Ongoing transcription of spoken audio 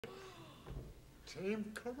tame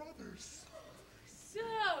Carruthers. So,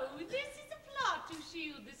 this is a plot to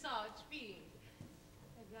shield this archfiend.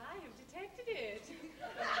 And I have detected it.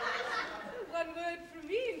 One word from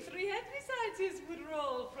me and 3 Heavysides would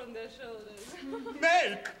roll from their shoulders.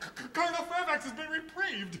 Nay, Colonel Fairfax has been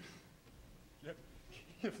reprieved. Yet,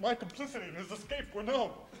 if my complicity in his escape were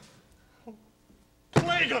known,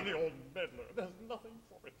 plague on the old meddler. There's nothing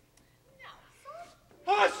for it.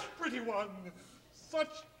 Now, Hush, pretty one.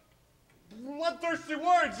 Such bloodthirsty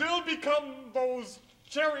words ill become those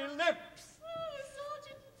cherry lips. oh,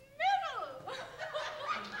 Sergeant Merrill!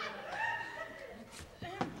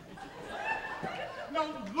 Now,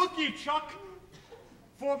 look ye, Chuck.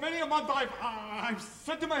 For many a month I've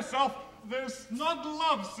said to myself, there's snug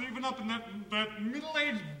love saving up in that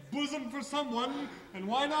middle-aged bosom for someone, and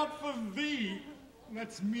why not for thee?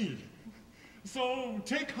 That's me. So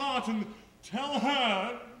take heart and tell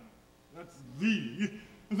her, that's thee,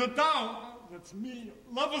 that thou, that's me,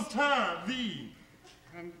 lovest her, thee.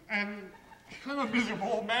 And I'm a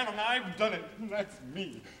miserable old man, and I've done it, that's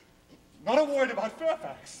me. Not a word about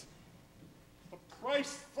Fairfax. The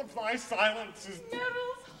price of thy silence is...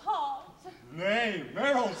 Merrill's heart. Nay,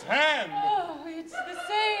 Merrill's hand. Oh, it's the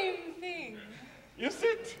same thing. Is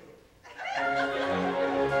it?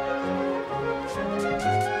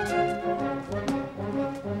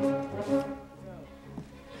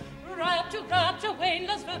 Rapture, rapture,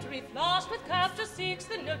 Wainlow's votary, flashed with capture, seeks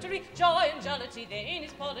the notary. Joy and jollity, therein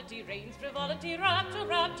is polity, reigns frivolity. Rapture,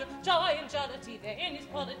 rapture, joy and jollity, therein is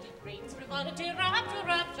polity, reigns frivolity. Rapture,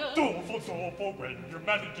 rapture. Doleful, when you're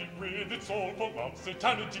managing with its soulful love,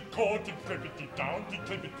 satanity, court and privity, down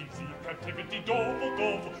declivity, see captivity.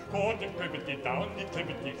 Doleful, court and privity, down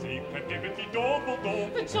declivity, see captivity. Doleful.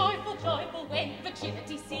 Joyful, when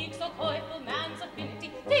virginity seeks a coyful man's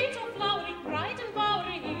affinity. Fate or flowery, bright and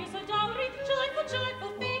bowery, here's a dowry.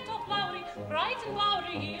 Joyful, fate or flowery, bright and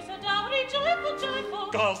bowery, here's a dowry.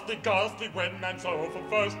 Joyful. Ghastly, when man's over,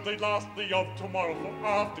 firstly, lastly, of tomorrow, for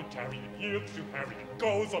after tarrying, yields to harry,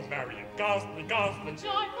 goes a marrying. Ghastly. Joyful.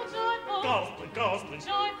 Ghastly.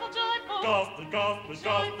 Joyful.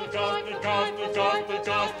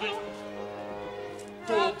 Ghastly.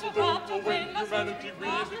 Doleful, when humanity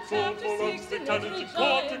reads its soulful of satanity,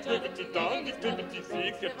 court and privity, down declivity,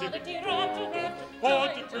 seeks captivity.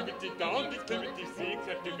 Court and privity, down declivity, seeks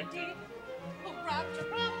captivity. Rapture.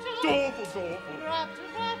 Doleful. Rapture.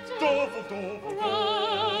 Doleful.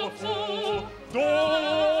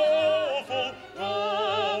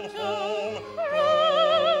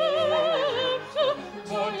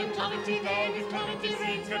 Court and privity, down declivity,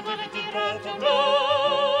 seeks captivity. Doleful.